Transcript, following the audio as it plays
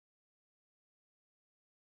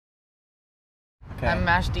Okay. I'm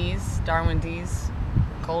Mash Deez, Darwin Deez,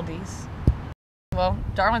 Cole Deez. Well,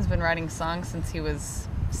 Darwin's been writing songs since he was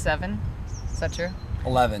 7. Is that true?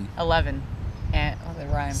 11. 11. And they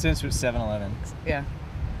rhyme. Since 7-Eleven. Yeah.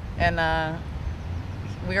 And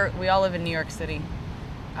we all live in New York City.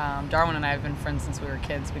 Darwin and I have been friends since we were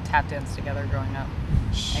kids. We tap danced together growing up.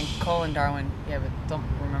 And Cole and Darwin, yeah, but don't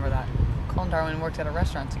remember that. Cole and Darwin worked at a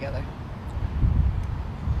restaurant together.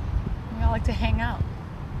 We all like to hang out.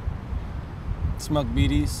 Smoke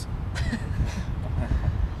beaties.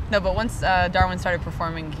 No, but once Darwin started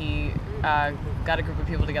performing, he got a group of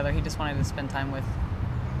people together he just wanted to spend time with.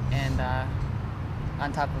 And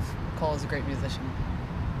on top of Cole is a great musician.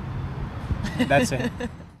 That's it.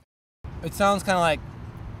 It sounds kind of like.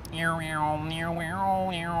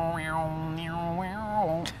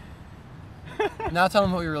 Now tell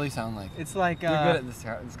them what we really sound like. It's like You're good at this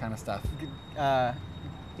kind of stuff.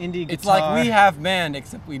 Indie guitar. It's like we have band,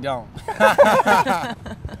 except we don't.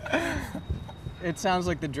 It sounds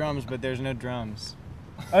like the drums, but there's no drums.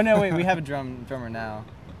 Oh no, wait, we have a drummer now.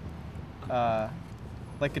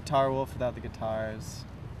 Like Guitar Wolf without the guitars.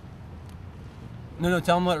 No,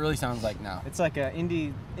 tell them what it really sounds like now. It's like a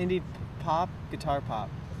indie pop, guitar pop.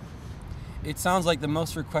 It sounds like the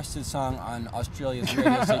most requested song on Australia's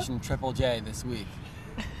radio station Triple J this week.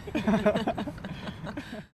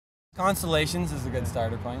 Constellations is a good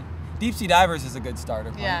starter point. Deep Sea Divers is a good starter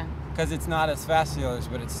point. Yeah. Because it's not as fast as the others,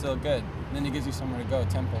 but it's still good. And then it gives you somewhere to go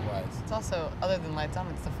tempo-wise. It's also, other than Lights On,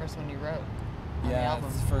 it's the first one you wrote on the Yeah, album.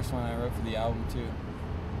 it's the first one I wrote for the album too.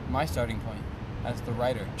 My starting point as the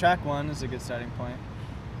writer. Track 1 is a good starting point.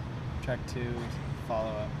 Track 2 is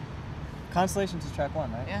follow-up. Constellations is track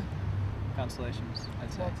 1, right? Yeah, Constellations, I'd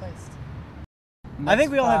it's say. well placed. I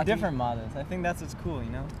think we all have Party. different mottos. I think that's what's cool, you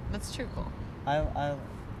know? That's true, Cole. I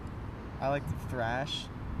like the thrash.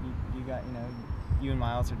 You got, you know, you and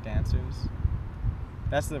Miles are dancers.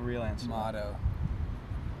 That's the real answer. Motto.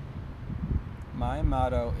 My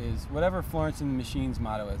motto is whatever Florence and the Machine's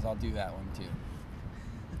motto is, I'll do that one too.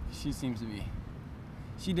 She seems to be.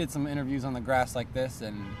 She did some interviews on the grass like this,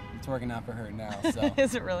 and it's working out for her now. So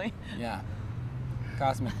Is it really? yeah,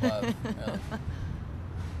 Cosmic Love. Really.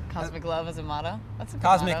 Cosmic Love as a motto? That's a good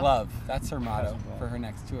Cosmic motto. Love. That's her motto Cosmic Love. for her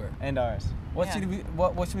next tour. And ours. What Yeah.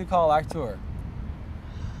 what should we call our tour?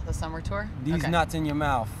 The summer tour? These Okay. nuts in your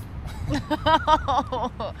mouth.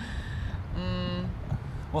 mm,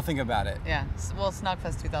 We'll think about it. yeah, well,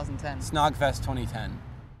 Snogfest 2010. Snogfest 2010.